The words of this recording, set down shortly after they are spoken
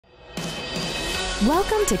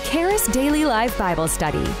Welcome to Charis Daily Live Bible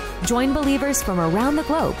Study. Join believers from around the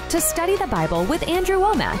globe to study the Bible with Andrew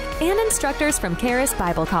Wommack and instructors from Charis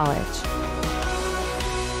Bible College.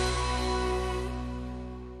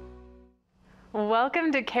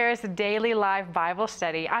 Welcome to Charis Daily Live Bible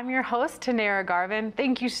Study. I'm your host, Tanera Garvin.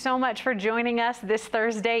 Thank you so much for joining us this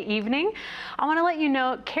Thursday evening. I want to let you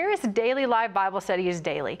know Charis Daily Live Bible Study is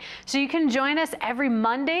daily. So you can join us every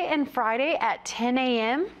Monday and Friday at 10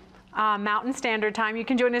 a.m. Mountain Standard Time. You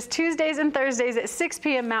can join us Tuesdays and Thursdays at 6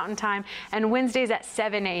 p.m. Mountain Time and Wednesdays at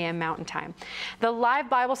 7 a.m. Mountain Time. The live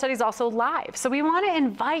Bible study is also live, so we want to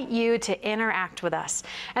invite you to interact with us.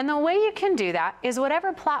 And the way you can do that is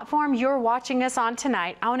whatever platform you're watching us on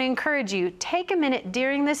tonight, I want to encourage you, take a minute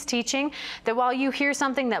during this teaching that while you hear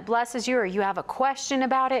something that blesses you or you have a question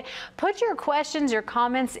about it, put your questions, your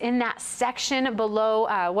comments in that section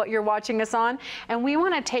below what you're watching us on. And we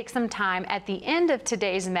want to take some time at the end of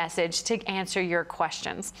today's message to answer your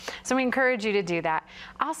questions. So we encourage you to do that.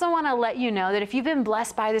 I also want to let you know that if you've been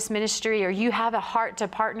blessed by this ministry or you have a heart to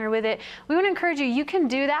partner with it, we want to encourage you, you can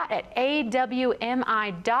do that at awmi.net/give.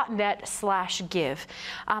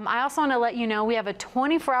 I also want to let you know we have a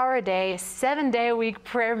 24-hour-a-day, 7-day-a-week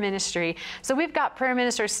prayer ministry. So we've got prayer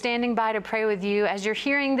ministers standing by to pray with you. As you're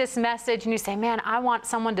hearing this message and you say, man, I want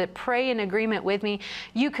someone to pray in agreement with me,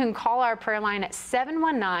 you can call our prayer line at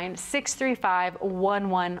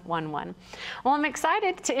 719-635-1111. Well, I'm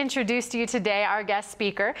excited to introduce to you today our guest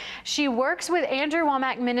speaker. She works with Andrew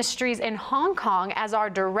Wommack Ministries in Hong Kong as our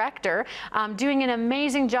director, doing an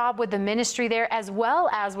amazing job with the ministry there as well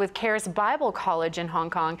as with Charis Bible College in Hong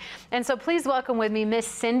Kong. And so please welcome with me Miss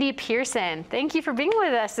Cindy Pearson. Thank you for being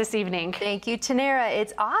with us this evening. Thank you, Tanera.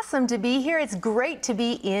 It's awesome to be here. It's great to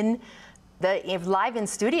be live in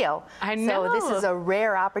studio. I know. So this is a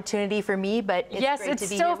rare opportunity for me, but it's yes, great it's to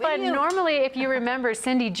be so here fun. with you. Normally, if you remember,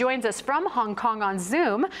 Cindy joins us from Hong Kong on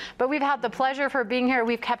Zoom, but we've had the pleasure of her being here.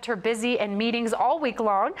 We've kept her busy in meetings all week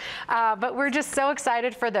long, but we're just so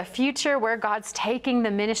excited for the future where God's taking the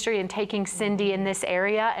ministry and taking Cindy in this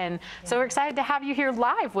area, and so we're excited to have you here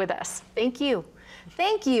live with us. Thank you.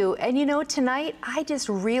 Thank you. And you know, tonight, I just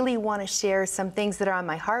really want to share some things that are on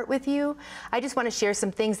my heart with you. I just want to share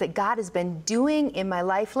some things that God has been doing in my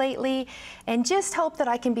life lately, and just hope that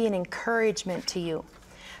I can be an encouragement to you.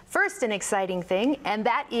 First, an exciting thing, and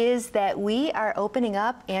that is that we are opening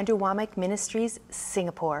up Andrew Wommack Ministries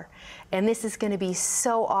Singapore. And this is going to be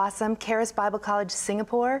so awesome. Charis Bible College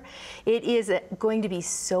Singapore. It is going to be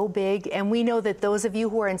so big, and we know that those of you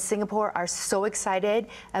who are in Singapore are so excited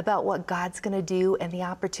about what God's going to do and the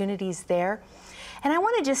opportunities there. And I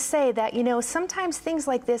want to just say that, you know, sometimes things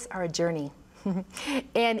like this are a journey.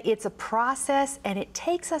 And it's a process, and it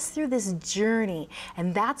takes us through this journey.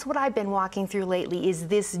 And that's what I've been walking through lately, is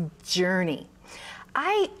this journey.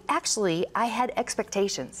 I had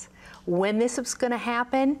expectations. When this was going to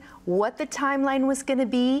happen, what the timeline was going to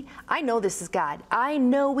be. I know this is God. I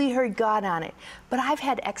know we heard God on it. But I've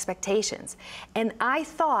had expectations. And I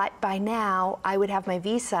thought by now I would have my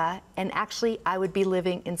visa, and actually I would be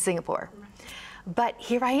living in Singapore. But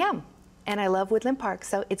here I am. And I love Woodland Park,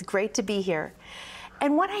 so it's great to be here.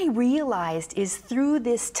 And what I realized is through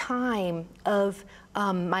this time of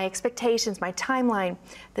my expectations, my timeline,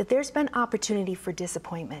 that there's been opportunity for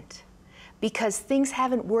disappointment because things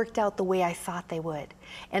haven't worked out the way I thought they would.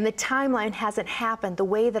 And the timeline hasn't happened the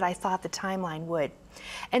way that I thought the timeline would.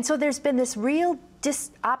 And so there's been this real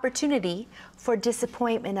opportunity for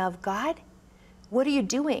disappointment of, God, what are you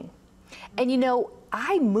doing? And you know,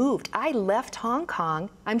 I moved. I left Hong Kong.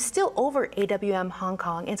 I'm still over AWM Hong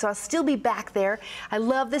Kong, and so I'll still be back there. I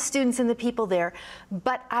love the students and the people there,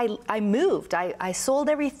 but I moved. I sold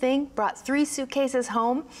everything, brought 3 suitcases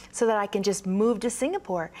home so that I can just move to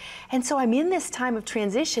Singapore. And so I'm in this time of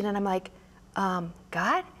transition, and I'm like,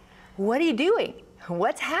 God, what are you doing?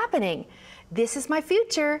 What's happening? This is my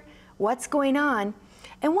future. What's going on?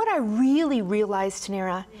 And what I really realized,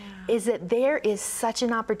 Tanera, is that there is such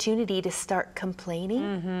an opportunity to start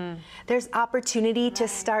complaining. There's opportunity to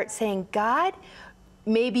start saying, God,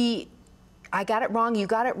 maybe I got it wrong, you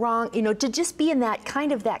got it wrong, you know, to just be in that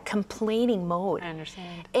kind of that complaining mode. I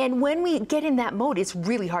understand. And when we get in that mode, it's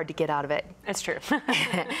really hard to get out of it. That's true.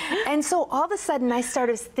 And so all of a sudden I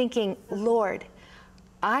started thinking, Lord,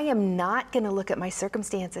 I am not going to look at my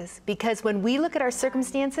circumstances, because when we look at our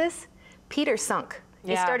circumstances, Peter sunk.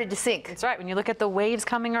 He started to sink. That's right. When you look at the waves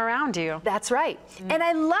coming around you. That's right. And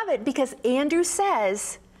I love it because Andrew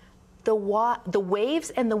says the waves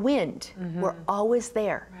and the wind were always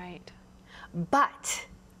there. Right. But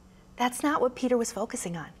that's not what Peter was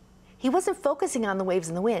focusing on. He wasn't focusing on the waves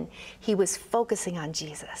and the wind. He was focusing on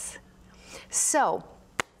Jesus. So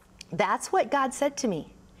That's what God said to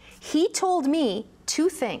me. He told me two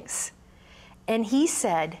things. And he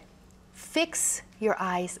said, fix your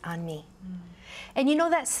eyes on me. And you know,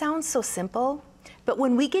 that sounds so simple, but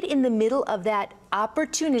when we get in the middle of that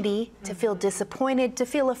opportunity to feel disappointed, to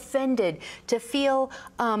feel offended, to feel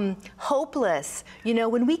hopeless, you know,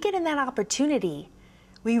 when we get in that opportunity,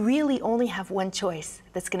 we really only have one choice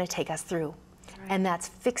that's going to take us through. And that's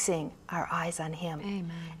fixing our eyes on him.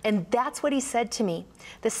 Amen. And that's what he said to me.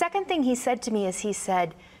 The second thing he said to me is he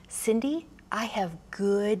said, Cindy, I have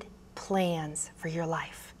good plans for your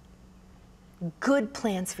life. Good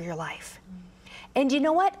plans for your life. And you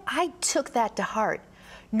know what? I took that to heart.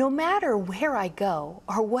 No matter where I go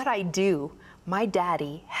or what I do, my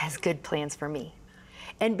daddy has good plans for me.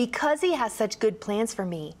 And because he has such good plans for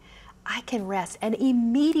me, I can rest. And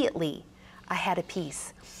immediately I had a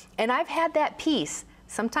peace. And I've had that peace.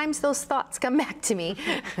 Sometimes those thoughts come back to me,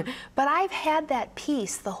 but I've had that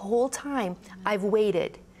peace the whole time. I've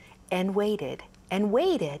waited and waited and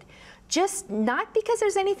waited, just not because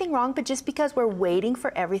there's anything wrong, but just because we're waiting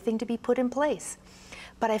for everything to be put in place.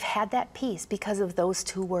 But I've had that peace because of those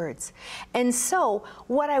two words. And so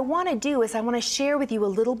what I want to do is I want to share with you a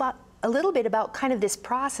little bit about kind of this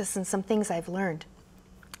process and some things I've learned.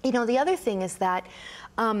 You know, the other thing is that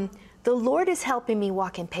the Lord is helping me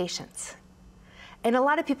walk in patience. And a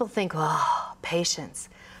lot of people think, oh, patience.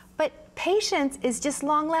 But patience is just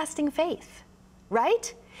long-lasting faith,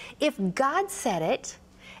 right? If God said it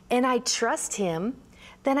and I trust him,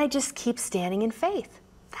 then I just keep standing in faith.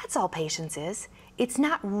 That's all patience is. It's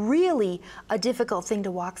not really a difficult thing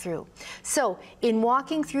to walk through. So in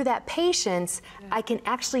walking through that patience, I can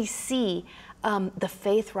actually see the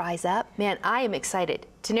faith rise up. Man, I am excited.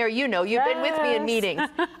 Tanera, you know, you've been with me in meetings.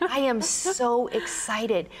 I am so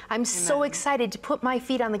excited. I'm so excited to put my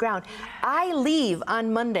feet on the ground. I leave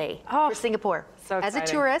on Monday for Singapore. So as a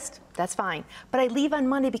tourist, that's fine. But I leave on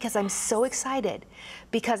Monday because I'm so excited.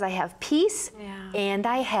 Because I have peace and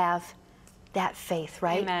I have that faith,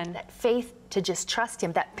 right? Amen. That faith to just trust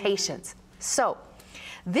him, that patience. So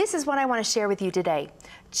this is what I want to share with you today.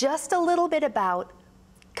 Just a little bit about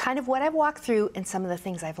kind of what I've walked through and some of the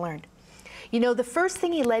things I've learned. You know, the first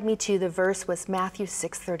thing he led me to, the verse was Matthew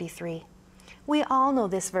 6:33. We all know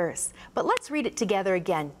this verse, but let's read it together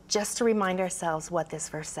again, just to remind ourselves what this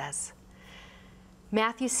verse says.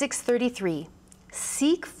 Matthew 6:33,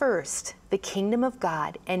 seek first the kingdom of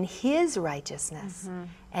God and his righteousness,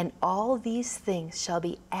 and all these things shall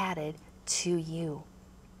be added to you.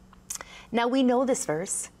 Now we know this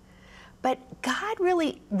verse, but God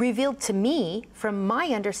really revealed to me, from my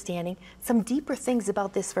understanding, some deeper things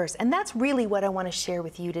about this verse. And that's really what I want to share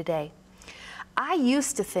with you today. I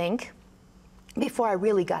used to think, before I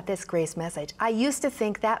really got this grace message, I used to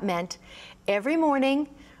think that meant every morning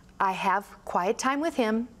I have quiet time with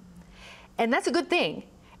him, and that's a good thing.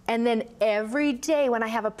 And then every day when I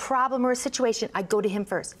have a problem or a situation, I go to him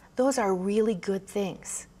first. Those are really good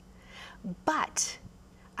things. But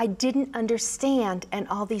I didn't understand, and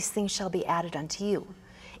all these things shall be added unto you.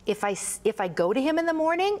 If I go to him in the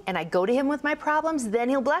morning and I go to him with my problems, then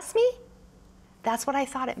he'll bless me? That's what I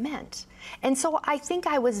thought it meant. And so I think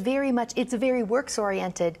I was very much, it's a very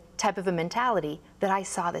works-oriented type of a mentality that I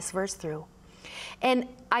saw this verse through. And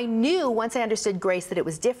I knew once I understood grace that it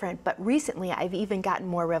was different, but recently I've even gotten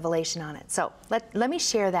more revelation on it. So let me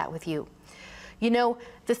share that with you. You know,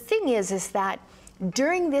 the thing is that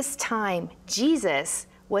during this time, Jesus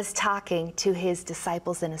was talking to his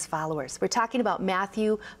disciples and his followers. We're talking about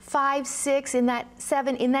Matthew 5, 6, in that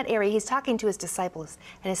 7, in that area. He's talking to his disciples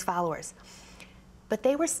and his followers. But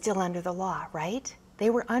they were still under the law, right? They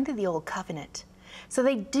were under the old covenant. So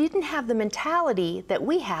they didn't have the mentality that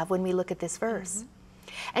we have when we look at this verse.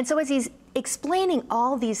 And so as he's explaining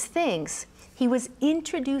all these things, he was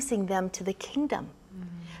introducing them to the kingdom.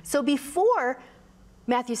 So before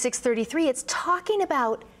Matthew 6:33, it's talking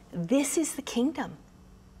about this is the kingdom.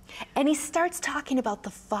 And he starts talking about the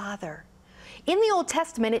Father. In the Old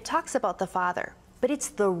Testament, it talks about the Father, but it's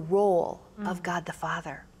the role of God the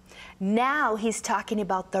Father. Now he's talking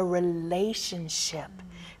about the relationship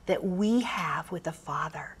that we have with the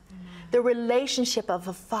Father. The relationship of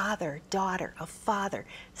a father, daughter, a father,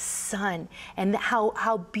 son, and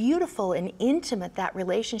how beautiful and intimate that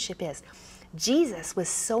relationship is. Jesus was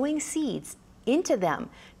sowing seeds into them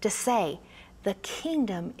to say, the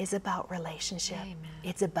kingdom is about relationship. Amen.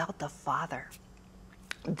 It's about the Father.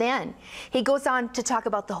 Then he goes on to talk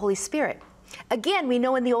about the Holy Spirit. Again, we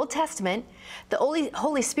know in the Old Testament, the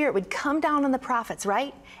Holy Spirit would come down on the prophets,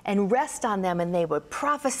 right? And rest on them, and they would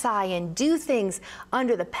prophesy and do things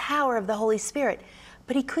under the power of the Holy Spirit.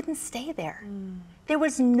 But he couldn't stay there. There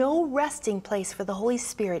was no resting place for the Holy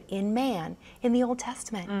Spirit in man in the Old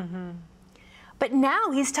Testament. But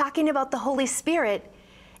now he's talking about the Holy Spirit,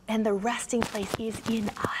 and the resting place is in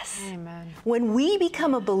us. Amen. When we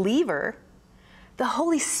become a believer, the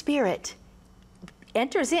Holy Spirit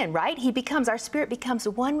enters in, right? Our spirit becomes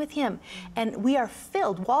one with him. And we are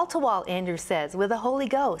filled wall to wall, Andrew says, with the Holy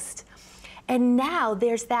Ghost. And now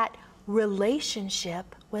there's that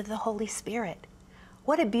relationship with the Holy Spirit.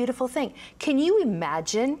 What a beautiful thing. Can you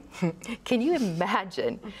imagine? Can you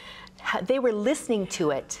imagine? How they were listening to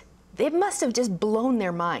it. It must have just blown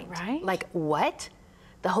their mind. Right? Like, what?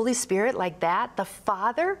 The Holy Spirit like that? The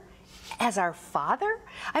Father as our Father?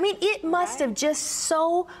 I mean, it must have just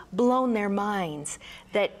so blown their minds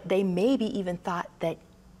that they maybe even thought that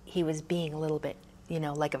he was being a little bit,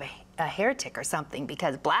 like a heretic or something,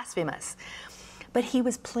 because blasphemous. But he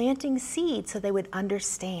was planting seeds so they would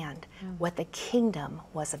understand what the kingdom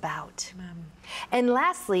was about. And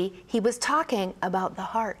lastly, he was talking about the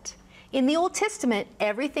heart. In the Old Testament,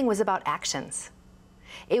 everything was about actions.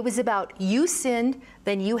 It was about, you sinned,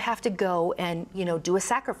 then you have to go and, do a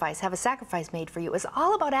sacrifice, have a sacrifice made for you. It was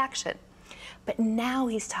all about action. But now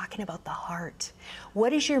he's talking about the heart.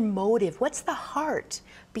 What is your motive? What's the heart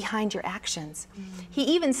behind your actions? He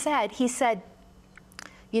even said,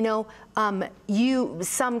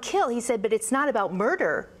 some kill. He said, but it's not about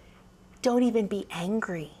murder. Don't even be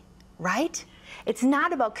angry, right? It's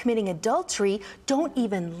not about committing adultery. Don't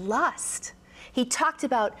even lust. He talked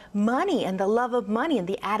about money and the love of money and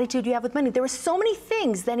the attitude you have with money. There were so many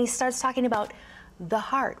things. Then he starts talking about the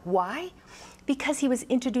heart. Why? Because he was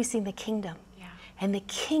introducing the kingdom. Yeah. And the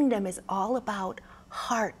kingdom is all about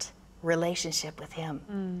heart relationship with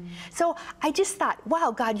him. So I just thought,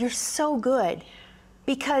 wow, God, you're so good.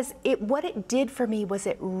 Because what it did for me was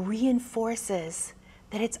it reinforces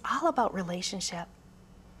that it's all about relationship.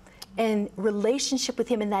 And relationship with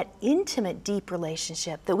him, and that intimate, deep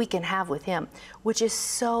relationship that we can have with him, which is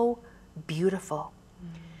so beautiful.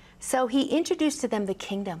 So he introduced to them the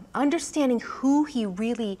kingdom, understanding who he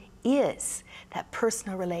really is, that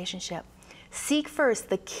personal relationship. Seek first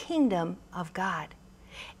the kingdom of God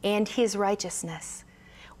and his righteousness.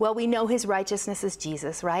 Well, we know his righteousness is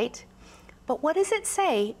Jesus, right? But what does it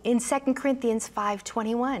say in 2 Corinthians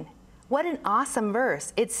 5:21? What an awesome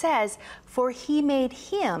verse. It says, for he made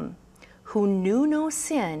him who knew no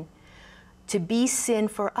sin to be sin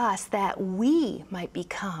for us, that we might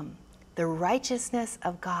become the righteousness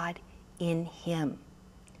of God in him.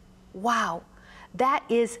 Wow, that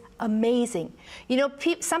is amazing.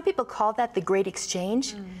 Some people call that the great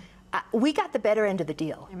exchange. We got the better end of the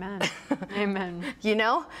deal. Amen. Amen.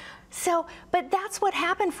 So, but that's what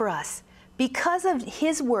happened for us. Because of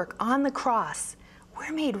his work on the cross,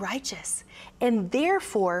 we're made righteous. And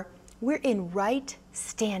therefore, we're in right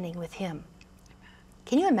standing with him.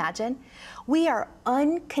 Can you imagine? We are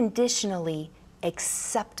unconditionally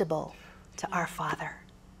acceptable to our Father.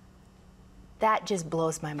 That just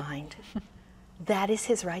blows my mind. That is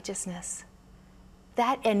his righteousness.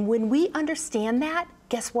 And when we understand that,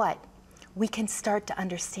 guess what? We can start to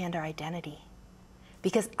understand our identity.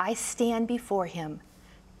 Because I stand before him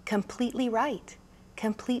completely right,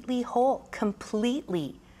 completely whole,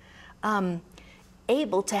 completely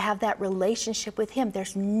able to have that relationship with him.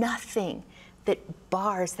 There's nothing that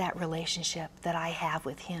bars that relationship that I have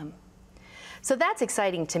with him. So that's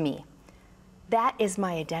exciting to me. That is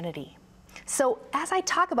my identity. So as I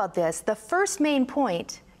talk about this, the first main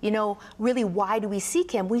point, really why do we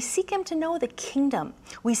seek him? We seek him to know the kingdom.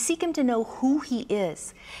 We seek him to know who he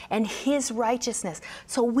is and his righteousness.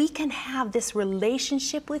 So we can have this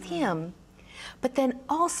relationship with him, but then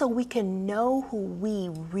also we can know who we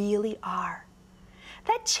really are.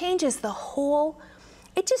 That changes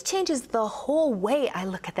it just changes the whole way I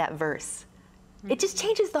look at that verse. It just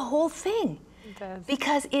changes the whole thing. It does.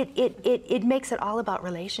 Because it makes it all about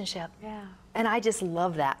relationship. Yeah. And I just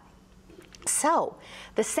love that. So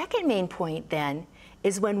the second main point then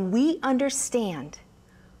is when we understand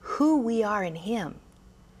who we are in him,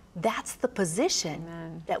 that's the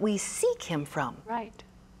position that we seek him from. Right.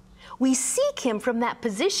 We seek him from that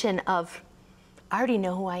position of, I already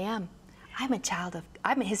know who I am. I'm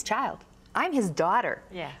his child. I'm his daughter.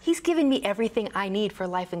 Yes. He's given me everything I need for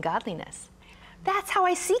life and godliness. That's how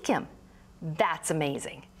I seek him. That's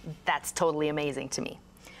amazing. That's totally amazing to me.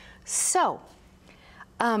 So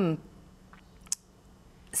I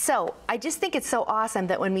just think it's so awesome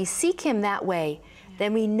that when we seek him that way,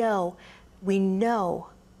 then we know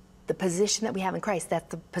the position that we have in Christ. That's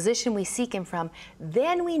the position we seek him from.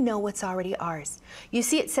 Then we know what's already ours. You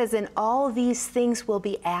see, it says, and all these things will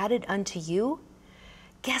be added unto you.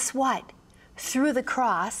 Guess what? Through the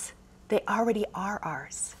cross, they already are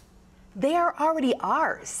ours. They are already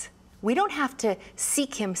ours. We don't have to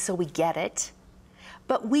seek Him so we get it,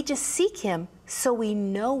 but we just seek Him so we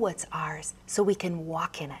know what's ours, so we can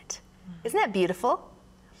walk in it. Isn't that beautiful?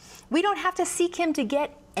 We don't have to seek Him to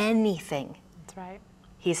get anything. That's right.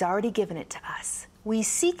 He's already given it to us. We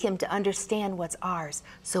seek Him to understand what's ours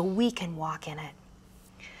so we can walk in it.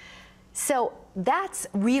 So that's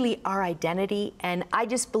really our identity, and I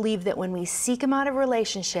just believe that when we seek Him out of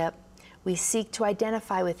relationship, we seek to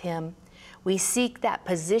identify with Him, we seek that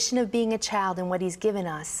position of being a child and what He's given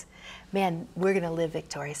us, man, we're going to live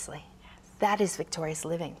victoriously. Yes. That is victorious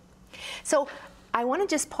living. So I want to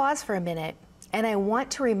just pause for a minute, and I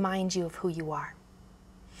want to remind you of who you are.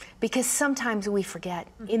 Because sometimes we forget.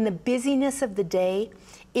 In the busyness of the day,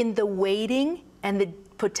 in the waiting and the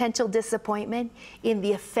potential disappointment, in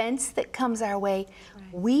the offense that comes our way,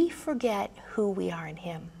 we forget who we are in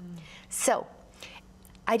Him. So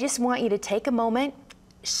I just want you to take a moment,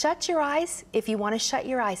 shut your eyes if you want to shut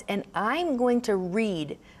your eyes, and I'm going to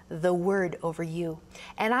read the word over you.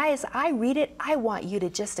 And as I read it, I want you to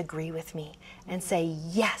just agree with me and say,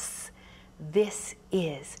 yes, this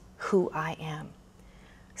is who I am.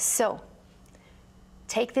 So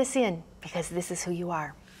take this in, because this is who you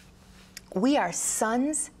are. We are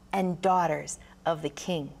sons and daughters of the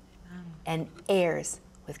King and heirs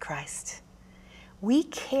with Christ. We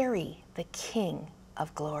carry the King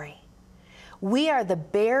of glory. We are the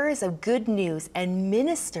bearers of good news and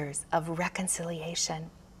ministers of reconciliation.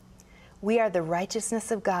 We are the righteousness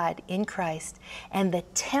of God in Christ and the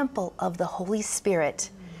temple of the Holy Spirit.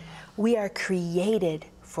 We are created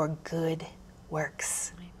for good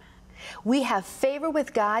works. Amen. We have favor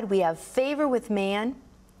with God. We have favor with man.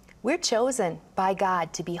 We're chosen by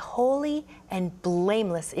God to be holy and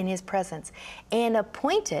blameless in His presence and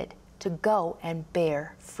appointed to go and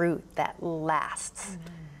bear fruit that lasts.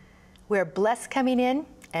 Amen. We're blessed coming in,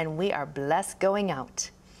 and we are blessed going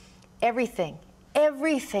out. Everything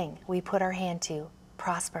we put our hand to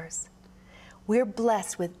prospers. We're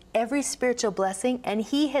blessed with every spiritual blessing, and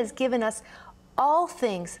He has given us all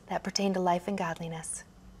things that pertain to life and godliness.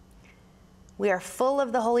 We are full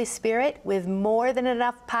of the Holy Spirit with more than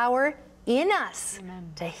enough power in us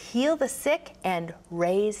Amen. To heal the sick and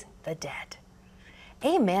raise the dead.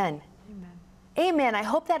 Amen. Amen. Amen. I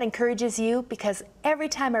hope that encourages you, because every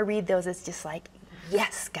time I read those, it's just like,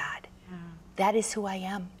 yes, God, that is who I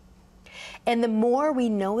am. And the more we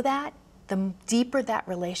know that, the deeper that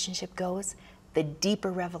relationship goes, the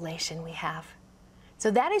deeper revelation we have.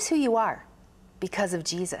 So that is who you are because of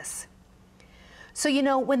Jesus. So, you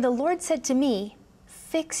know, when the Lord said to me,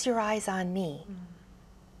 fix your eyes on me,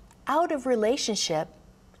 out of relationship,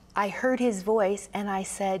 I heard His voice and I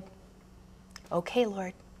said, okay,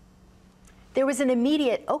 Lord. There was an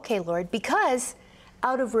immediate, okay, Lord, because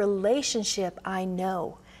out of relationship, I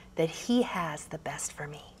know that He has the best for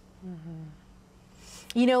me.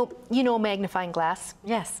 You know magnifying glass?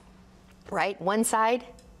 Yes. Right? One side,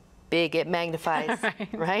 big, it magnifies,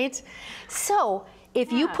 right? So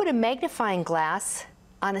if you put a magnifying glass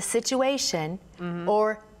on a situation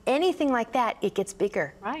or anything like that, it gets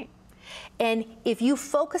bigger. Right. And if you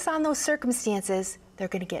focus on those circumstances, they're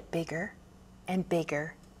going to get bigger and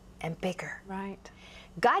bigger and bigger. Right.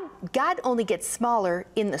 God only gets smaller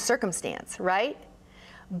in the circumstance, right?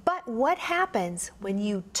 But what happens when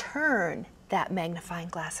you turn that magnifying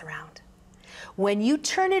glass around? When you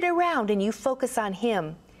turn it around and you focus on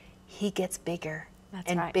Him, He gets bigger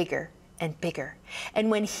and bigger and bigger.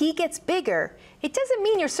 And when He gets bigger, it doesn't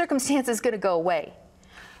mean your circumstance is going to go away.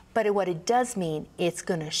 But what it does mean, it's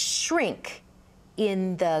going to shrink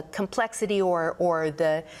in the complexity or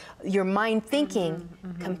your mind thinking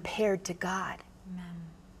compared to God. Amen.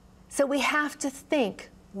 So we have to think,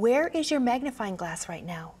 where is your magnifying glass right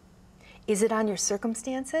now? Is it on your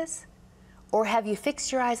circumstances? Or have you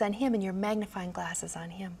fixed your eyes on Him and your magnifying glass is on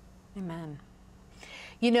Him? Amen.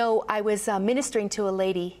 You know, I was ministering to a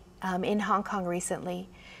lady in Hong Kong recently,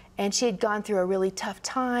 and she had gone through a really tough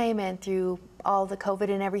time and through all the COVID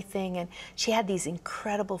and everything, and she had these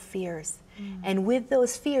incredible fears. And with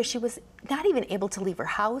those fears, she was not even able to leave her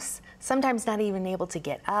house, sometimes not even able to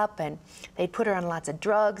get up, and they'd put her on lots of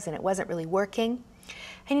drugs and it wasn't really working.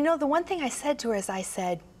 And you know, the one thing I said to her is I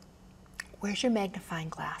said, where's your magnifying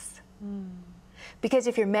glass? Because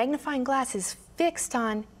if your magnifying glass is fixed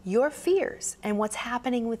on your fears and what's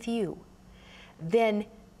happening with you, then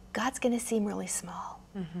God's going to seem really small.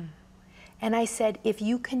 And I said, if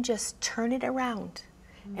you can just turn it around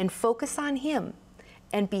and focus on Him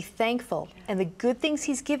and be thankful and the good things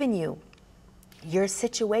He's given you, your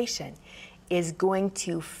situation is going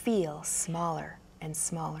to feel smaller and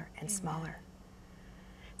smaller and smaller.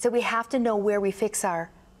 So we have to know where we fix our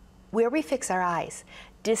eyes,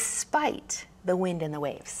 despite the wind and the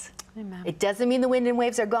waves. Amen. It doesn't mean the wind and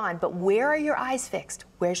waves are gone, but where are your eyes fixed?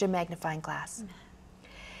 Where's your magnifying glass? Amen.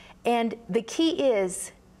 And the key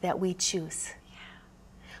is that we choose. Yeah.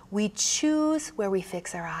 We choose where we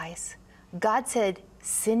fix our eyes. God said,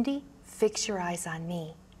 Cindy, fix your eyes on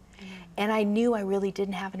me. Amen. And I knew I really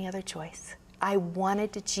didn't have any other choice. I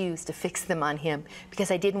wanted to choose to fix them on him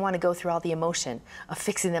because I didn't want to go through all the emotion of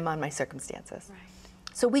fixing them on my circumstances. Right.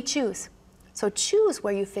 So we choose. So choose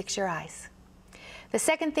where you fix your eyes. The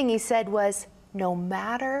second thing he said was, no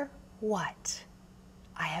matter what,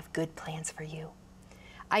 I have good plans for you.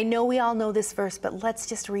 I know we all know this verse, but let's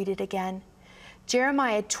just read it again.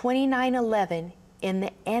 Jeremiah 29:11 in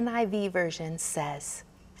the NIV version says,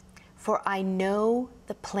 for I know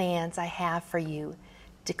the plans I have for you,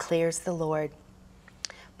 declares the Lord.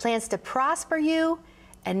 Plans to prosper you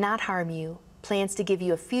and not harm you. Plans to give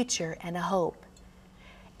you a future and a hope.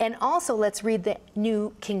 And also let's read the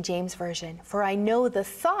New King James Version. For I know the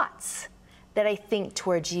thoughts that I think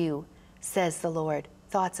towards you, says the Lord.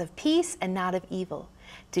 Thoughts of peace and not of evil,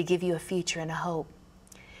 to give you a future and a hope.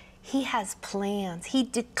 He has plans. He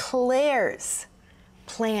declares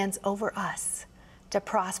plans over us to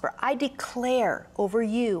prosper. I declare over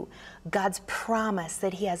you God's promise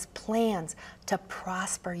that he has plans to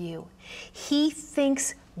prosper you. He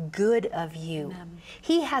thinks good of you. Amen.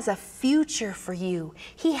 He has a future for you.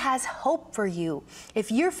 He has hope for you.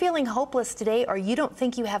 If you're feeling hopeless today or you don't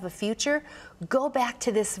think you have a future, go back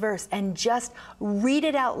to this verse and just read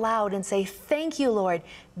it out loud and say, thank you, Lord.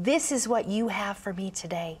 This is what you have for me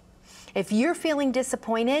today. If you're feeling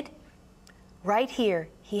disappointed, right here,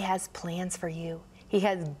 he has plans for you. He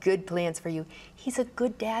has good plans for you. He's a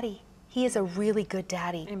good daddy. He is a really good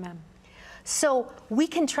daddy. Amen. So we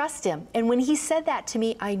can trust him. And when he said that to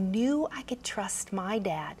me, I knew I could trust my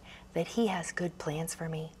dad, that he has good plans for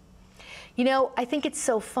me. You know, I think it's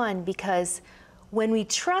so fun because when we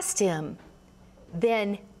trust him,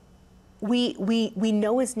 then we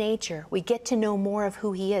know his nature. We get to know more of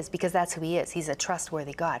who he is because that's who he is. He's a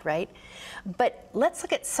trustworthy God, right? But let's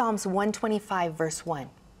look at Psalms 125, verse 1.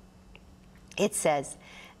 It says,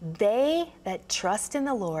 they that trust in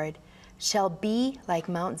the Lord shall be like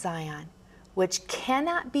Mount Zion, which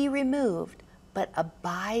cannot be removed, but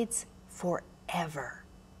abides forever.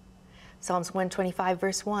 Psalms 125,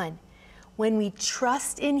 verse 1. When we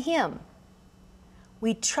trust in him,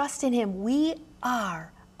 we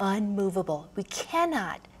are unmovable. We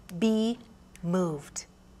cannot be moved.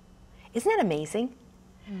 Isn't that amazing?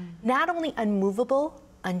 Not only unmovable,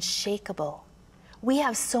 unshakable. We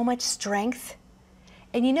have so much strength.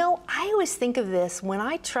 And you know, I always think of this, when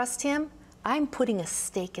I trust him, I'm putting a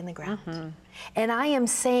stake in the ground. And I am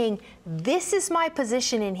saying, this is my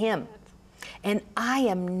position in him. And I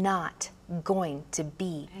am not going to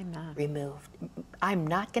be removed. I'm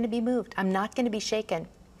not going to be moved. I'm not going to be shaken.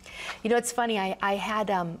 You know, it's funny, I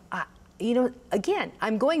had, you know, again,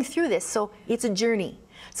 I'm going through this, so it's a journey.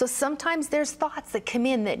 So sometimes there's thoughts that come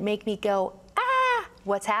in that make me go,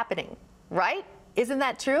 what's happening, right? Isn't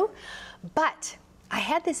that true? But I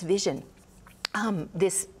had this vision,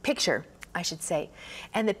 this picture, I should say.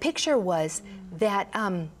 And the picture was that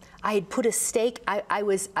I had put a stake, I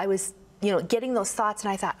was, you know, getting those thoughts,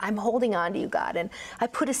 and I thought, I'm holding on to you, God. And I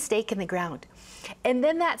put a stake in the ground. And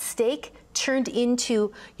then that stake turned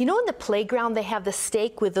into, you know, in the playground, they have the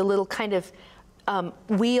stake with the little kind of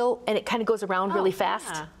wheel, and it kind of goes around really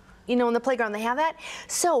fast. Yeah. You know, in the playground, they have that.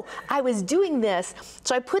 So I was doing this.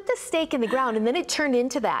 So I put the stake in the ground, and then it turned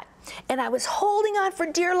into that. And I was holding on for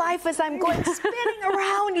dear life as I'm going spinning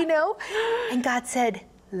around, you know. And God said,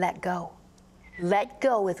 let go. Let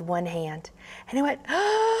go with one hand. And I went,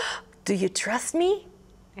 do you trust me?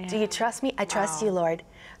 Yeah. Do you trust me? I trust you, Lord.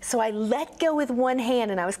 So I let go with one hand,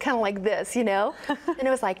 and I was kind of like this, you know? And it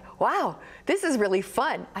was like, wow, this is really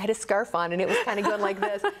fun. I had a scarf on, and it was kind of going like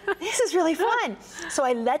this. This is really fun. So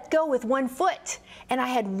I let go with one foot, and I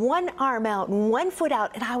had one arm out and one foot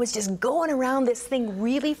out, and I was just going around this thing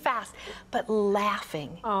really fast, but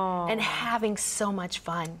laughing and having so much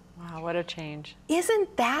fun. Wow, what a change.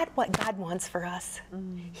 Isn't that what God wants for us?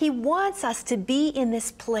 He wants us to be in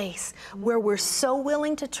this place where we're so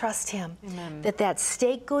willing to trust him that that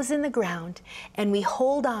stake goes in the ground and we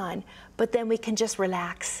hold on, but then we can just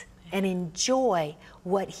relax and enjoy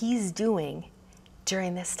what he's doing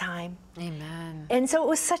during this time. Amen. And so it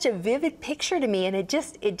was such a vivid picture to me, and it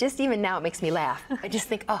just even now it makes me laugh. I just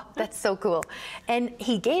think, oh, that's so cool. And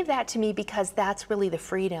he gave that to me because that's really the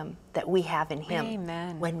freedom that we have in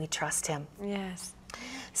him when we trust him. Yes.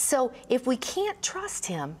 So if we can't trust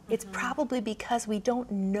him, it's probably because we don't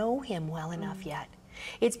know him well enough yet.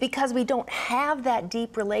 It's because we don't have that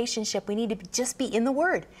deep relationship. We need to just be in the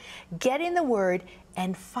Word. Get in the Word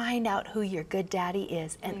and find out who your good daddy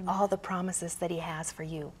is and all the promises that he has for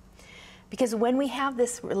you. Because when we have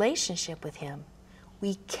this relationship with him,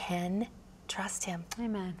 we can trust him.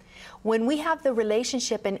 Amen. When we have the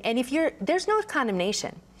relationship, and if there's no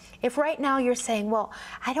condemnation. If right now you're saying, well,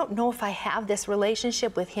 I don't know if I have this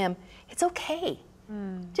relationship with him, it's okay.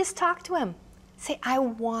 Just talk to him. Say, I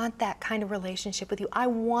want that kind of relationship with you. I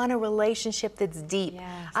want a relationship that's deep.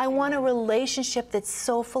 Yes, I want a relationship that's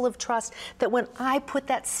so full of trust that when I put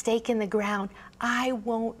that stake in the ground, I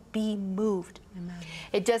won't be moved. Amen.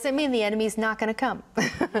 It doesn't mean the enemy's not going to come.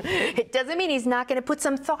 It doesn't mean he's not going to put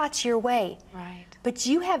some thoughts your way. Right. But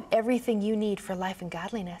you have everything you need for life and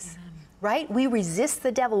godliness. Right? We resist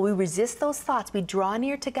the devil. We resist those thoughts. We draw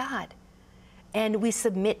near to God. And we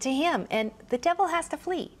submit to him. And the devil has to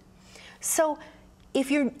flee. So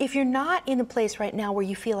if you're not in a place right now where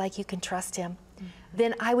you feel like you can trust him,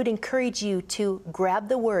 then I would encourage you to grab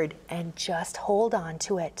the word and just hold on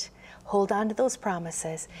to it. Hold on to those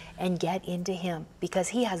promises and get into him, because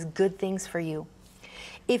he has good things for you.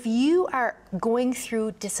 If you are going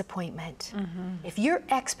through disappointment, if your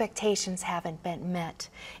expectations haven't been met,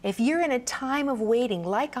 if you're in a time of waiting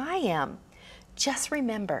like I am, just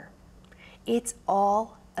remember, it's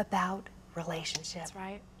all about relationship. That's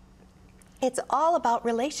right. It's all about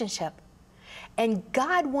relationship. And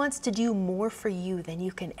God wants to do more for you than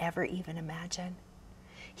you can ever even imagine.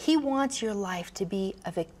 He wants your life to be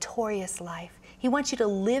a victorious life. He wants you to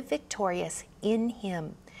live victorious in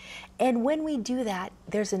him. And when we do that,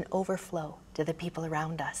 there's an overflow to the people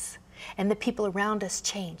around us. And the people around us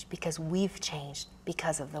change because we've changed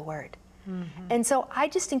because of the word. And so I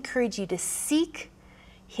just encourage you to seek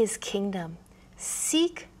his kingdom.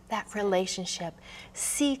 Seek that relationship.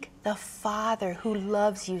 Seek the Father who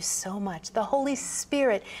loves you so much. The Holy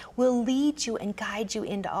Spirit will lead you and guide you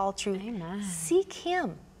into all truth. Amen. Seek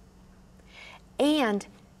him. And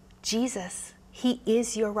Jesus, he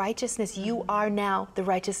is your righteousness. You are now the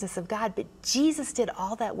righteousness of God. But Jesus did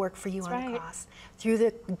all that work for you on the cross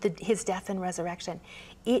through his death and resurrection.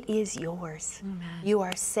 It is yours. Amen. You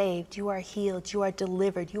are saved. You are healed. You are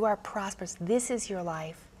delivered. You are prosperous. This is your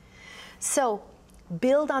life. So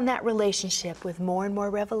build on that relationship with more and more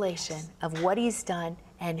revelation of what he's done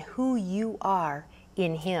and who you are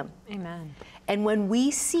in him. Amen. And when we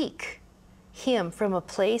seek him from a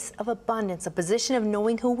place of abundance, a position of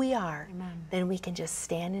knowing who we are, then we can just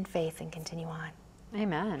stand in faith and continue on.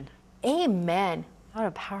 Amen. Amen. What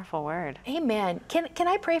a powerful word. Amen. Can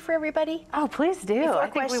I pray for everybody? Oh, please do. Before I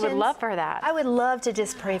think we would love for that. I would love to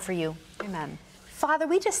just pray for you. Amen. Father,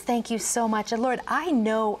 we just thank you so much. And Lord,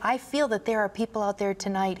 I feel that there are people out there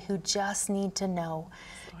tonight who just need to know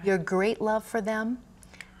your great love for them,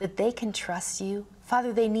 that they can trust you.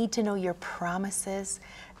 Father, they need to know your promises.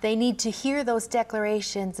 They need to hear those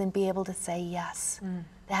declarations and be able to say, yes,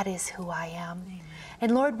 that is who I am. Amen.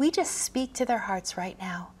 And Lord, we just speak to their hearts right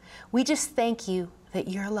now. We just thank you that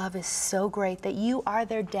your love is so great, that you are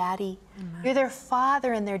their daddy. Amen. You're their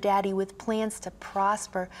father and their daddy with plans to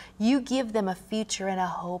prosper. You give them a future and a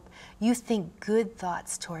hope. You think good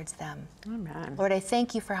thoughts towards them. Amen. Lord, I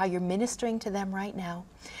thank you for how you're ministering to them right now.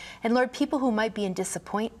 And Lord, people who might be in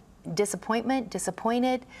disappointment,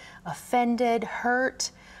 disappointed, offended,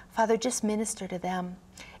 hurt, Father, just minister to them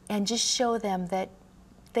and just show them that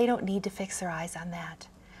they don't need to fix their eyes on that,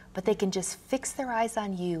 but they can just fix their eyes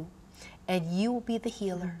on you, and you will be the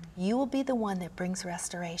healer. You will be the one that brings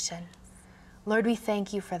restoration. Lord, we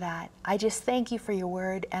thank you for that. I just thank you for your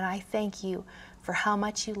word, and I thank you for how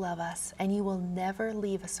much you love us, and you will never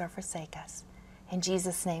leave us or forsake us. In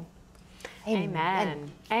Jesus' name.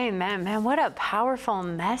 Amen. Amen. Man, what a powerful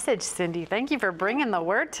message, Cindy. Thank you for bringing the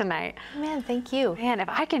word tonight. Amen. Thank you. Man, if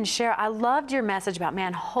I can share, I loved your message about,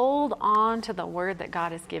 man, hold on to the word that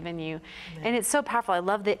God has given you. Amen. And it's so powerful. I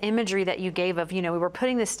love the imagery that you gave of, we were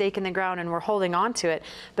putting the stake in the ground and we're holding on to it.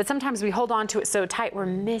 But sometimes we hold on to it so tight, we're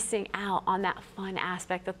missing out on that fun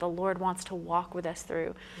aspect that the Lord wants to walk with us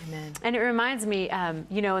through. Amen. And it reminds me, in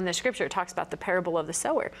the scripture, it talks about the parable of the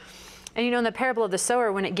sower. And in the parable of the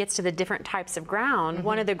sower, when it gets to the different types of ground,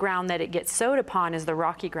 one of the ground that it gets sowed upon is the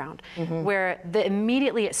rocky ground, where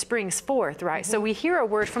immediately it springs forth, right? So we hear a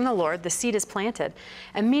word from the Lord, the seed is planted.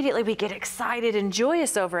 Immediately we get excited and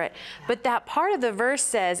joyous over it. Yeah. But that part of the verse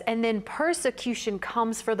says, and then persecution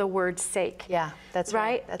comes for the word's sake. Yeah, that's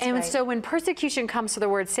right. That's and right. So when persecution comes for the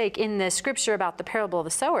word's sake, in the scripture about the parable of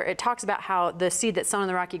the sower, it talks about how the seed that's sown on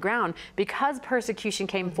the rocky ground, because persecution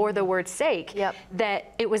came for the word's sake,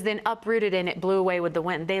 that it was then up uprooted and it blew away with the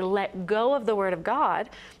wind. They let go of the word of God.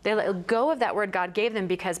 They let go of that word God gave them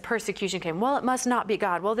because persecution came. Well, it must not be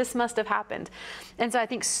God. Well, this must have happened. And so I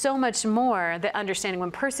think so much more that understanding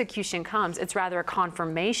when persecution comes, it's rather a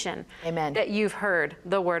confirmation Amen. that you've heard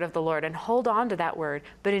the word of the Lord, and hold on to that word,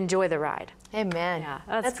 but enjoy the ride. Amen. Yeah,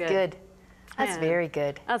 that's good. That's very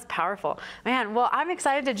good. That's powerful. Man, well, I'm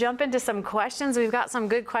excited to jump into some questions. We've got some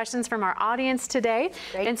good questions from our audience today.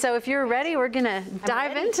 Great. And so if you're ready, we're going to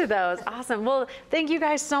dive into those. Awesome. Well, thank you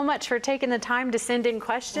guys so much for taking the time to send in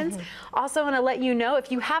questions. Also want to let you know,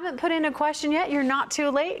 if you haven't put in a question yet, you're not too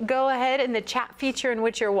late. Go ahead in the chat feature in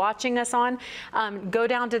which you're watching us on. Go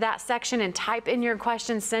down to that section and type in your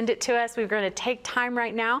question. Send it to us. We're going to take time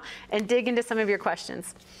right now and dig into some of your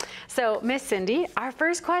questions. So, Miss Cindy, our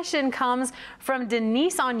first question comes from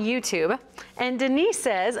Denise on YouTube. And Denise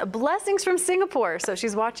says, blessings from Singapore. So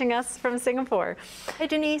she's watching us from Singapore. Hey,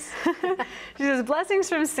 Denise. She says, blessings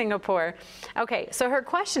from Singapore. Okay, so her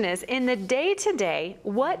question is, in the day-to-day,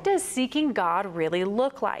 what does seeking God really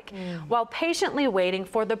look like while patiently waiting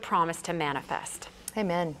for the promise to manifest?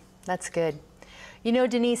 Amen. That's good. You know,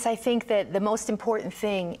 Denise, I think that the most important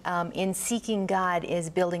thing in seeking God is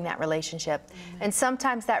building that relationship. And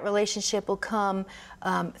sometimes that relationship will come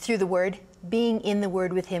through the Word, being in the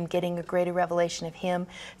Word with Him, getting a greater revelation of Him.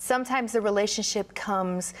 Sometimes the relationship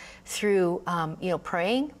comes through,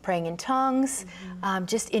 praying in tongues,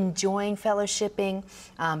 just enjoying fellowshipping,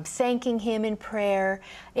 thanking Him in prayer.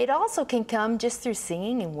 It also can come just through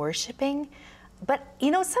singing and worshiping. But,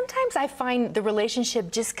 sometimes I find the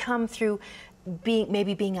relationship just come through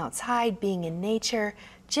being outside, being in nature,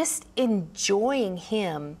 just enjoying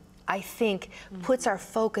Him, I think, puts our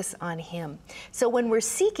focus on Him. So when we're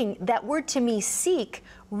seeking, that word to me, seek,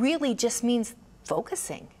 really just means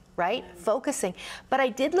focusing, right? Focusing. But I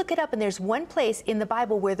did look it up, and there's one place in the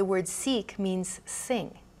Bible where the word seek means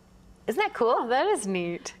sing. Isn't that cool? Oh, that is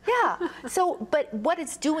neat. Yeah. So, but what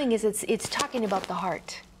it's doing is it's talking about the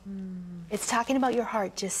heart. It's talking about your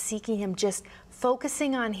heart, just seeking Him, just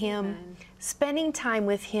focusing on Him, spending time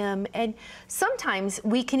with Him. And sometimes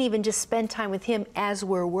we can even just spend time with Him as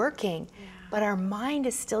we're working, but our mind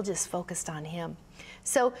is still just focused on Him.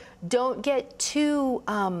 So don't get too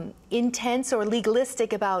intense or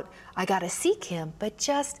legalistic about, I got to seek Him, but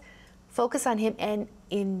just focus on Him and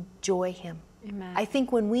enjoy Him. Amen. I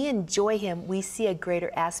think when we enjoy Him, we see a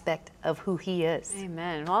greater aspect of who He is.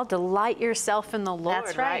 Amen. Well, delight yourself in the Lord,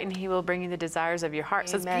 That's right. And He will bring you the desires of your heart.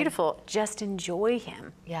 So it's beautiful. Just enjoy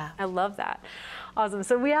Him. Yeah. I love that. Awesome.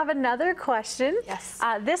 So we have another question. Yes.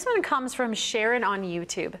 This one comes from Sharon on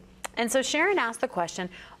YouTube. And so Sharon asked the question,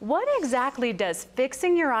 what exactly does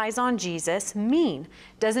fixing your eyes on Jesus mean?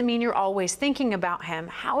 Doesn't mean you're always thinking about Him.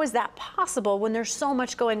 How is that possible when there's so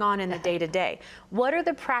much going on in the day-to-day? What are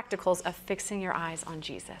the practicals of fixing your eyes on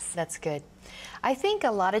Jesus? That's good. I think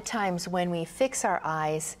a lot of times when we fix our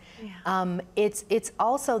eyes, it's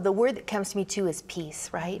also, the word that comes to me too is peace,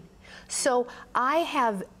 right? So I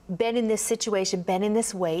have been in this situation, been in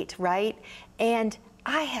this weight, right? And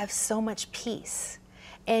I have so much peace.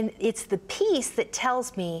 And it's the peace that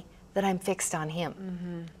tells me that I'm fixed on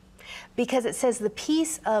Him. Because it says the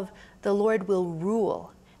peace of the Lord will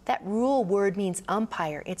rule. That rule word means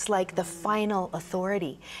umpire. It's like the final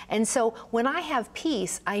authority. And so when I have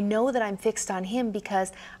peace, I know that I'm fixed on Him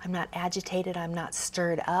because I'm not agitated, I'm not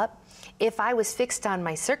stirred up. If I was fixed on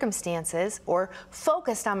my circumstances or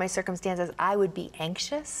focused on my circumstances, I would be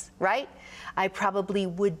anxious, right? I probably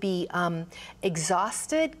would be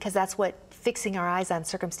exhausted, because that's what fixing our eyes on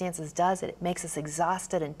circumstances does. It makes us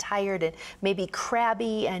exhausted and tired and maybe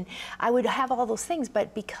crabby, and I would have all those things.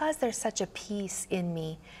 But because there's such a peace in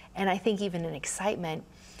me, and I think even an excitement,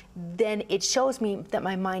 then it shows me that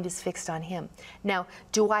my mind is fixed on Him. Now,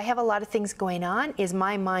 do I have a lot of things going on? Is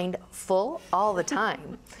my mind full all the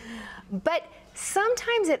time? But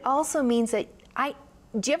sometimes it also means that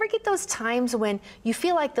do you ever get those times when you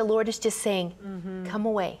feel like the Lord is just saying, come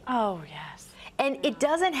away? Oh, yes. And it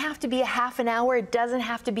doesn't have to be a half an hour. It doesn't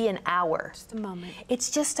have to be an hour. Just a moment. It's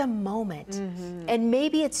just a moment. And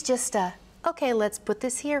maybe it's just okay, let's put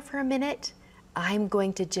this here for a minute. I'm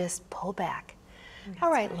going to just pull back.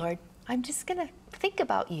 All right, Lord, I'm just going to think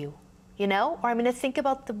about You, or I'm going to think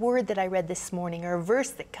about the word that I read this morning, or a verse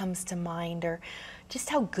that comes to mind, or just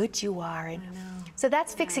how good You are. And so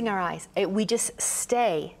that's fixing our eyes. We just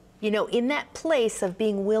stay, in that place of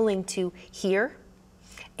being willing to hear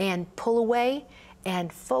and pull away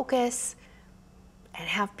and focus and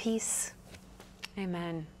have peace.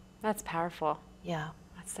 Amen. That's powerful. Yeah.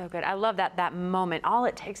 So good. I love that moment. All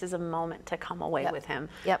it takes is a moment to come away with him.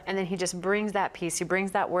 Yep. And then he just brings that peace. He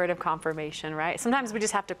brings that word of confirmation, right? Sometimes we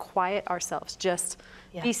just have to quiet ourselves. Just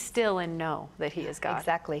be still and know that he is God.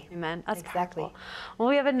 Exactly. Amen. That's exactly. powerful. Well,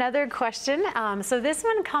 we have another question. So this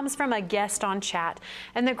one comes from a guest on chat.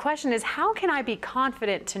 And the question is, how can I be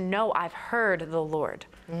confident to know I've heard the Lord?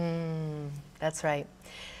 That's right.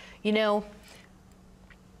 You know,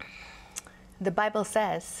 the Bible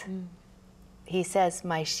says, he says,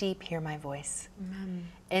 my sheep hear my voice. Amen.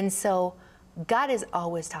 And so God is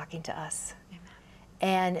always talking to us. Amen.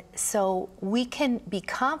 And so we can be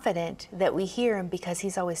confident that we hear him because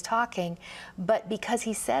he's always talking, but because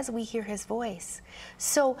he says we hear his voice.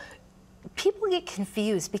 So people get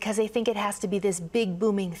confused because they think it has to be this big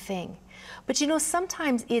booming thing. But you know,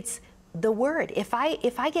 sometimes it's the word. If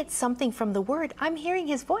I get something from the word, I'm hearing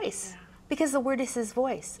his voice because the word is his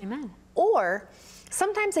voice. Amen. Or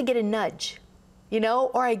sometimes I get a nudge. You know,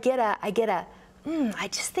 or I get a, I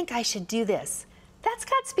just think I should do this. That's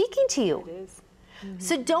God speaking to you. It is.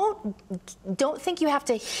 So don't think you have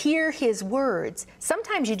to hear his words.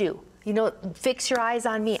 Sometimes you do. You know, fix your eyes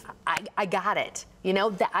on me. I got it. You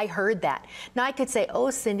know, I heard that. Now I could say, oh,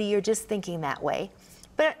 Cindy, you're just thinking that way.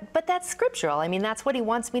 But that's scriptural. I mean, that's what he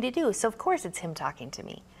wants me to do. So of course it's him talking to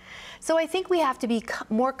me. So I think we have to be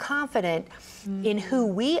more confident in who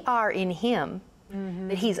we are in him.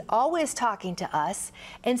 That he's always talking to us,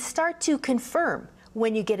 and start to confirm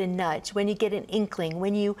when you get a nudge, when you get an inkling,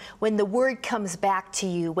 when the word comes back to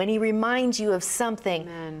you, when he reminds you of something.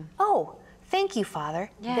 Amen. Oh, thank you,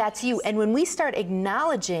 Father. Yes. That's you. And when we start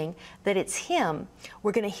acknowledging that it's him,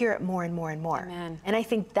 we're going to hear it more and more and more. Amen. And I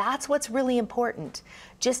think that's what's really important.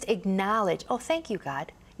 Just acknowledge, oh, thank you,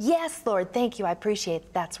 God. Yes, Lord, thank you. I appreciate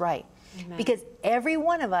it. That's right. Amen. Because every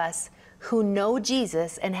one of us who know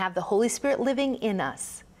Jesus and have the Holy Spirit living in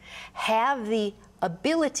us have the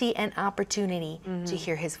ability and opportunity to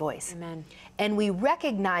hear his voice. Amen. And we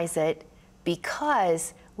recognize it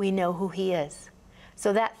because we know who he is.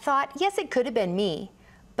 So that thought, yes, it could have been me,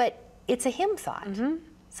 but it's a him thought.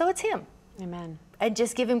 So it's him. Amen. And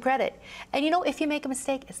just give him credit. And you know, if you make a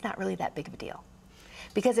mistake, it's not really that big of a deal.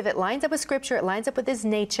 Because if it lines up with scripture, it lines up with his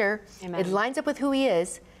nature, it lines up with who he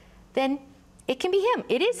is, then it can be him.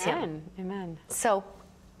 It is him. Amen. So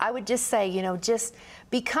I would just say, you know, just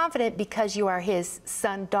be confident because you are his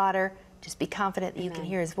son, daughter. Just be confident that you can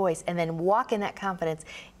hear his voice, and then walk in that confidence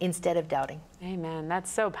instead of doubting. Amen.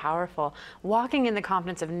 That's so powerful. Walking in the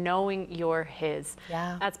confidence of knowing you're his.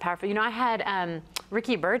 Yeah. That's powerful. You know, I had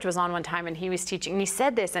Ricky Burge was on one time, and he was teaching, and he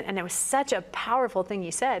said this, and it was such a powerful thing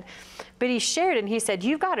he said. But he shared, and he said,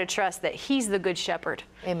 you've got to trust that he's the good shepherd.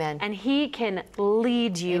 Amen. And he can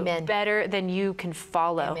lead you better than you can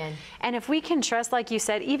follow. Amen. And if we can trust, like you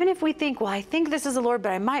said, even if we think, well, I think this is the Lord,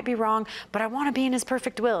 but I might be wrong, but I want to be in his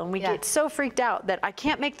perfect will, and we get so freaked out that I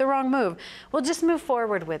can't make the wrong move, we'll just move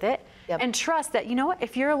forward with it and trust that, you know what,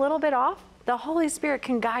 if you're a little bit off, the Holy Spirit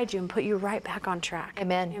can guide you and put you right back on track.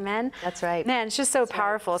 Amen. Amen. That's right. Man, it's just so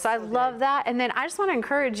powerful. So I love that. And then I just want to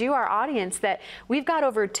encourage you, our audience, that we've got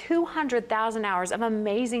over 200,000 hours of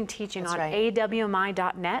amazing teaching on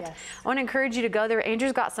awmi.net. Yes. I want to encourage you to go there.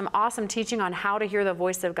 Andrew's got some awesome teaching on how to hear the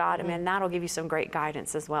voice of God. And man, that'll give you some great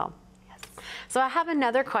guidance as well. So I have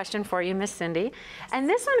another question for you, Miss Cindy. And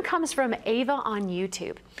this one comes from Ava on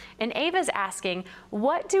YouTube. And Ava's asking,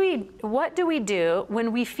 what do we do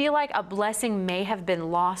when we feel like a blessing may have been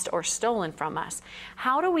lost or stolen from us?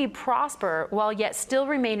 How do we prosper while yet still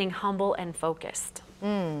remaining humble and focused?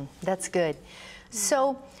 That's good.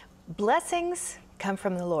 So blessings come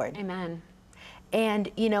from the Lord. Amen. And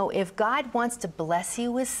you know, if God wants to bless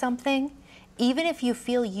you with something, even if you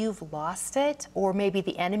feel you've lost it, or maybe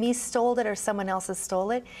the enemy stole it or someone else has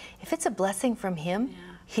stole it, if it's a blessing from him,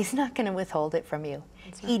 he's not going to withhold it from you.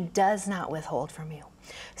 He does not withhold from you.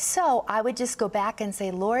 So I would just go back and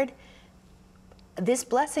say, Lord, this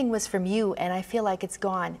blessing was from you and I feel like it's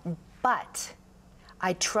gone, but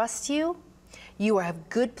I trust you. You have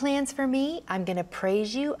good plans for me. I'm going to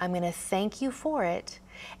praise you. I'm going to thank you for it.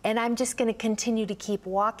 And I'm just going to continue to keep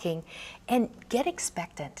walking and get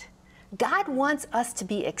expectant. God wants us to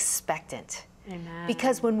be expectant. Amen.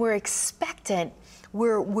 Because when we're expectant,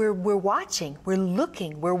 we're watching, we're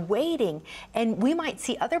looking, we're waiting, and we might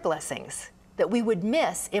see other blessings that we would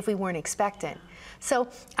miss if we weren't expectant. So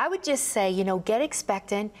I would just say, you know, get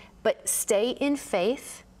expectant, but stay in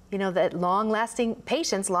faith. You know, that long-lasting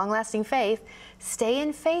patience, long-lasting faith. Stay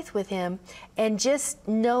in faith with him, and just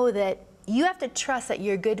know that you have to trust that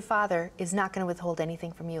your good Father is not going to withhold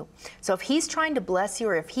anything from you. So if he's trying to bless you,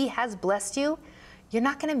 or if he has blessed you, you're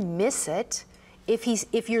not going to miss it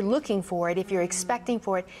if you're looking for it, if you're expecting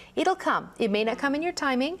for it, it'll come. It may not come in your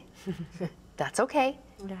timing. That's okay.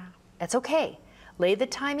 Yeah. That's okay. Lay the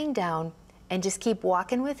timing down and just keep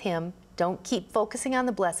walking with him. Don't keep focusing on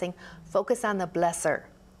the blessing. Focus on the blesser,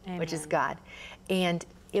 which is God. And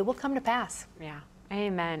it will come to pass. Yeah.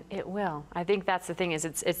 Amen. It will. I think that's the thing, is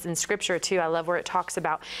it's in Scripture too. I love where it talks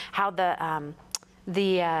about how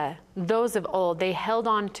those of old, they held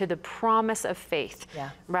on to the promise of faith,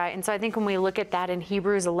 right? And so I think when we look at that in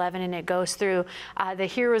Hebrews 11, and it goes through the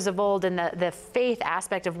heroes of old and the faith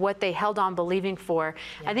aspect of what they held on believing for,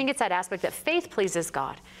 I think it's that aspect that faith pleases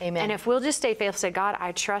God. Amen. And if we'll just stay faithful, say, God,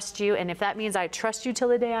 I trust you, and if that means I trust you till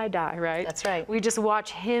the day I die, right? That's right. We just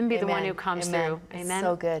watch him be the one who comes through. Amen. Amen.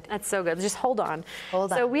 So good. That's so good. Just hold on.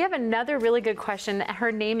 Hold on. So we have another really good question.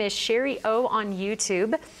 Her name is Sherry O on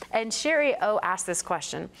YouTube, and Sherry O asked this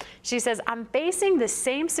question. She says, I'm facing the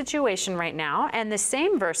same situation right now and the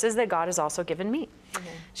same verses that God has also given me.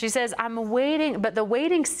 She says, I'm waiting, but the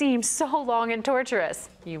waiting seems so long and torturous.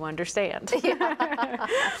 You understand.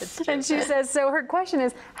 And she says, so her question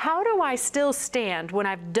is, how do I still stand when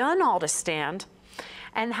I've done all to stand?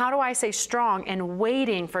 And how do I stay strong and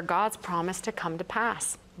waiting for God's promise to come to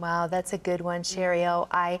pass? Wow, that's a good one, Sherry O.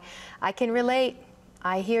 I can relate.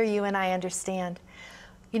 I hear you and I understand.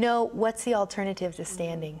 You know, what's the alternative to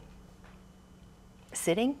standing?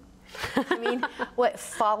 Sitting? I mean, what,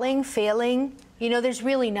 falling, failing? You know, there's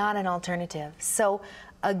really not an alternative. So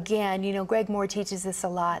again, you know, Greg Moore teaches this a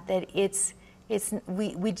lot, that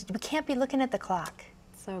we can't be looking at the clock.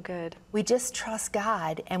 So good. We just trust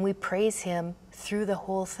God and we praise him through the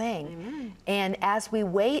whole thing. Amen. And as we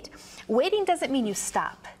wait, waiting doesn't mean you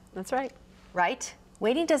stop. That's right. Right?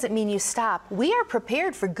 Waiting doesn't mean you stop. We are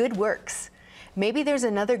prepared for good works. Maybe there's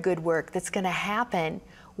another good work that's going to happen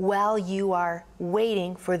while you are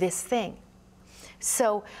waiting for this thing.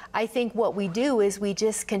 So I think what we do is we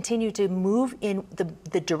just continue to move in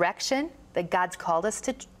the direction that God's called us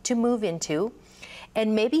to move into.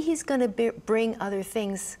 And maybe he's going to bring other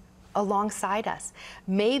things alongside us.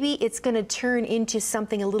 Maybe it's going to turn into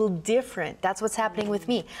something a little different. That's what's happening with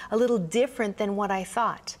me. A little different than what I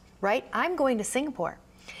thought, right? I'm going to Singapore.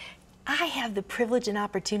 I have the privilege and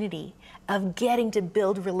opportunity of getting to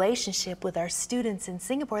build relationship with our students in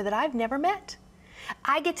Singapore that I've never met.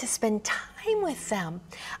 I get to spend time with them.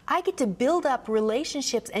 I get to build up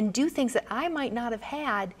relationships and do things that I might not have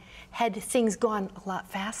had things gone a lot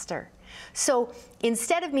faster. So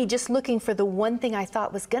instead of me just looking for the one thing I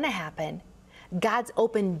thought was going to happen, God's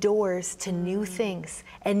opened doors to new things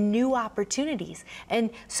and new opportunities. And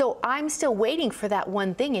so I'm still waiting for that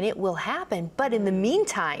one thing, and it will happen. But in the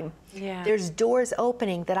meantime, there's doors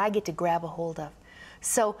opening that I get to grab a hold of.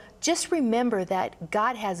 So just remember that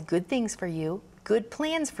God has good things for you, good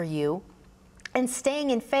plans for you. And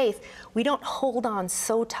staying in faith, we don't hold on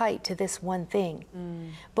so tight to this one thing,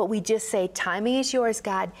 but we just say, timing is yours,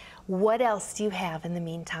 God. What else do you have in the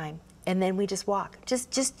meantime? And then we just walk.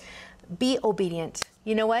 Just be obedient.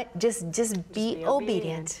 You know what? Just be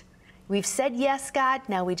obedient. We've said yes, God.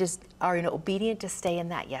 Now we just are obedient to stay in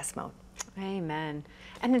that yes mode. Amen.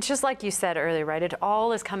 And it's just like you said earlier, right? It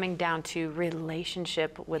all is coming down to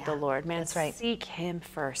relationship with the Lord. Man, that's right. Seek him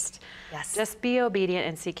first. Yes. Just be obedient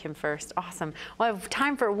and seek him first. Awesome. Well, I have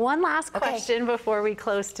time for one last question before we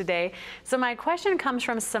close today. So my question comes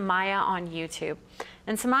from Samaya on YouTube.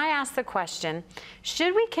 And Samaya asked the question,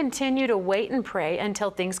 should we continue to wait and pray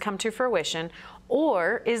until things come to fruition?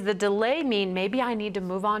 Or is the delay mean maybe I need to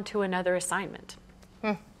move on to another assignment?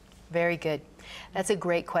 Very good. That's a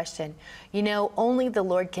great question. You know, only the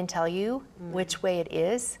Lord can tell you which way it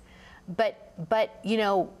is. But you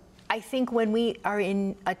know, I think when we are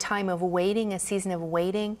in a time of waiting, a season of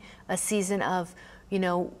waiting, a season of, you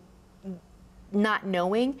know, not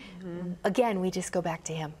knowing, again, we just go back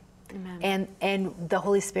to him. Amen. And the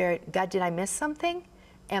Holy Spirit, God, did I miss something?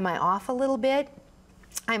 Am I off a little bit?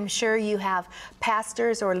 I'm sure you have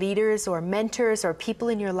pastors or leaders or mentors or people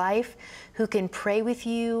in your life who can pray with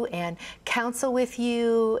you and counsel with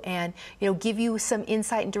you and, you know, give you some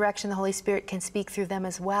insight and direction. The Holy Spirit can speak through them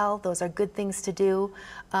as well. Those are good things to do.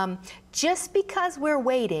 Just because we're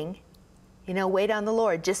waiting, you know, wait on the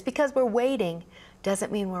Lord. Just because we're waiting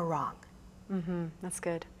doesn't mean we're wrong. That's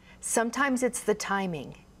good. Sometimes it's the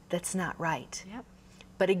timing that's not right. Yep.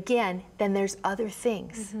 But again, then there's other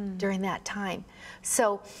things during that time.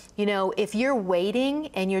 So, you know, if you're waiting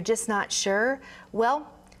and you're just not sure,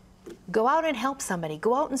 well, go out and help somebody.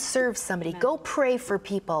 Go out and serve somebody. Amen. Go pray for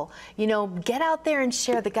people. You know, get out there and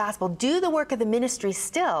share the gospel. Do the work of the ministry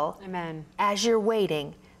still as you're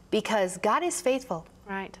waiting, because God is faithful.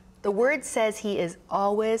 Right. The word says he is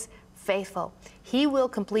always faithful. He will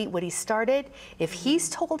complete what he started. If he's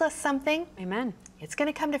told us something, amen, it's going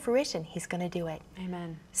to come to fruition. He's going to do it.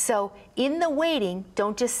 Amen. So in the waiting,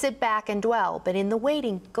 don't just sit back and dwell, but in the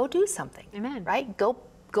waiting, go do something. Amen. Right?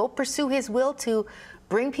 Go pursue his will to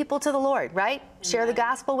bring people to the Lord, right? Amen. Share the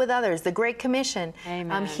gospel with others, the Great Commission.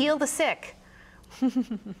 Amen. Heal the sick.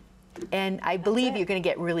 And I believe you're going to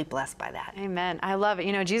get really blessed by that. Amen. I love it.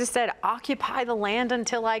 You know, Jesus said, occupy the land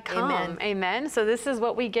until I come. Amen. Amen. So this is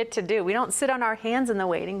what we get to do. We don't sit on our hands in the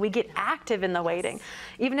waiting. We get active in the waiting.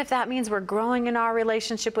 Even if that means we're growing in our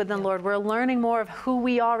relationship with the Lord. We're learning more of who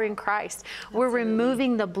we are in Christ. We're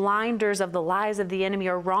removing the blinders of the lies of the enemy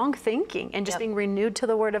or wrong thinking and just being renewed to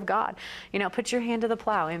the Word of God. You know, put your hand to the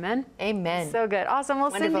plow. Amen. Amen. So good. Awesome.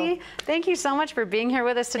 Well, Wonderful. Cindy, thank you so much for being here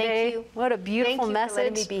with us today. Thank you. What a beautiful message. message. For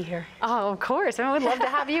letting me be here. Oh, of course. I would love to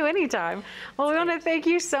have you anytime. Well, we want to thank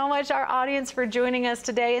you so much, our audience, for joining us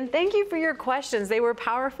today. And thank you for your questions. They were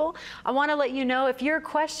powerful. I want to let you know if your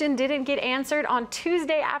question didn't get answered on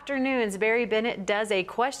Tuesday afternoons, Barry Bennett does a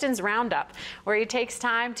questions roundup where he takes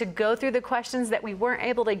time to go through the questions that we weren't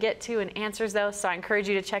able to get to and answers those. So I encourage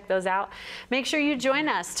you to check those out. Make sure you join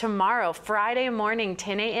us tomorrow, Friday morning,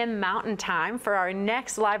 10 a.m. Mountain Time for our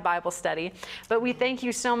next live Bible study. But we thank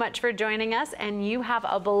you so much for joining us, and you have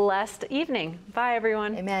a blessed evening. Bye,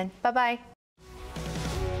 everyone. Amen. Bye-bye.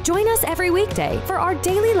 Join us every weekday for our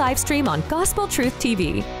daily live stream on Gospel Truth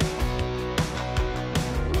TV.